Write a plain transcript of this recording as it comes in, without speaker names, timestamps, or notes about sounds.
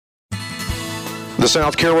The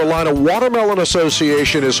South Carolina Watermelon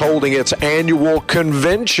Association is holding its annual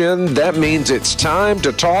convention. That means it's time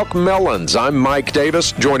to talk melons. I'm Mike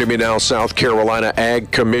Davis. Joining me now, South Carolina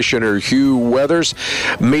Ag Commissioner Hugh Weathers.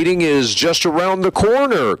 Meeting is just around the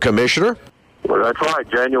corner, Commissioner. Well, that's right.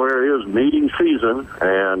 January is meeting season,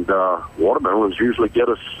 and watermelons usually get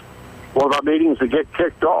us one of our meetings to get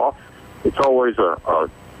kicked off. It's always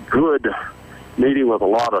a good meeting with a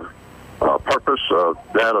lot of purpose,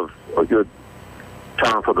 that of a good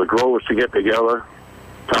time for the growers to get together,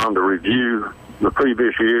 time to review the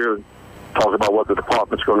previous year, talk about what the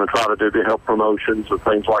department's going to try to do to help promotions and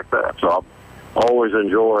things like that. So I always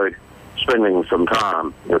enjoy spending some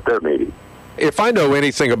time at their meeting. If I know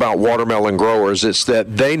anything about watermelon growers, it's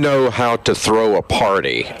that they know how to throw a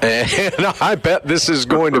party. And I bet this is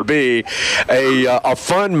going to be a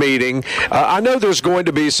fun meeting. I know there's going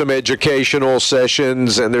to be some educational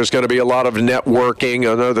sessions, and there's going to be a lot of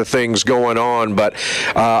networking and other things going on. But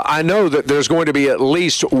I know that there's going to be at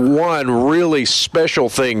least one really special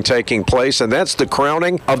thing taking place, and that's the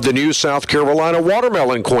crowning of the new South Carolina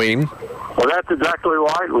Watermelon Queen. Well, that's exactly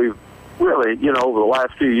right. We've really, over the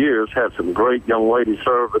last few years, had some great young ladies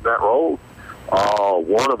serve in that role,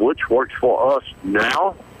 one of which works for us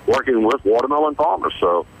now, working with watermelon farmers.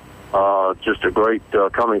 So just a great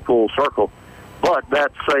coming full circle. But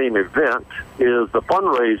that same event is the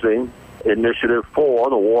fundraising initiative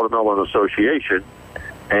for the Watermelon Association,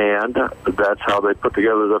 and that's how they put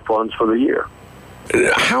together the funds for the year.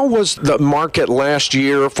 How was the market last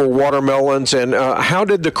year for watermelons, and how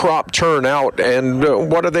did the crop turn out, and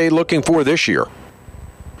what are they looking for this year?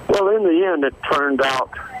 Well, in the end, it turned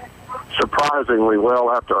out surprisingly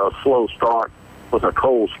well after a slow start with a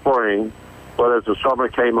cold spring. But as the summer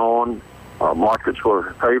came on, markets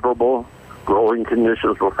were favorable, growing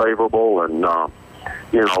conditions were favorable, and,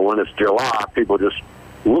 when it's July, people just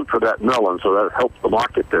look for that melon, so that helps the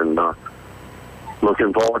market. And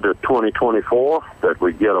looking forward to 2024, that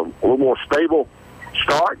we get a little more stable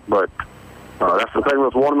start. But that's the thing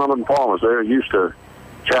with watermelon farmers. They're used to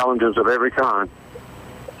challenges of every kind.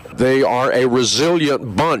 They are a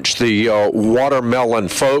resilient bunch, the watermelon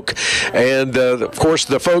folk. And, of course,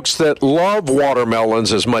 the folks that love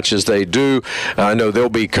watermelons as much as they do, I know they'll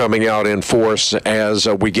be coming out in force as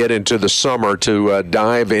we get into the summer to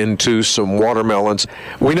dive into some watermelons.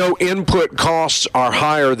 We know input costs are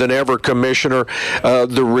higher than ever, Commissioner.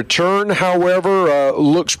 The return, however,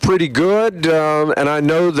 looks pretty good. And I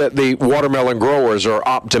know that the watermelon growers are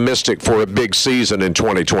optimistic for a big season in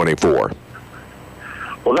 2024.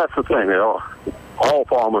 Well, that's the thing. All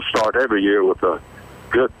farmers start every year with a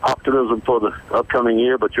good optimism for the upcoming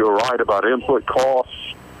year, but you're right about input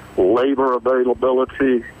costs, labor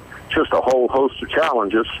availability, just a whole host of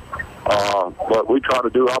challenges. But we try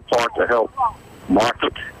to do our part to help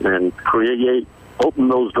market and open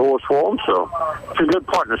those doors for them. So it's a good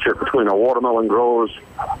partnership between our watermelon growers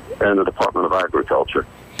and the Department of Agriculture.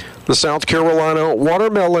 The South Carolina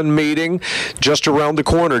Watermelon Meeting just around the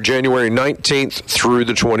corner, January 19th through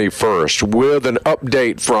the 21st. With an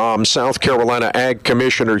update from South Carolina Ag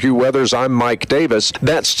Commissioner Hugh Weathers, I'm Mike Davis.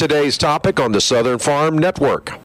 That's today's topic on the Southern Farm Network.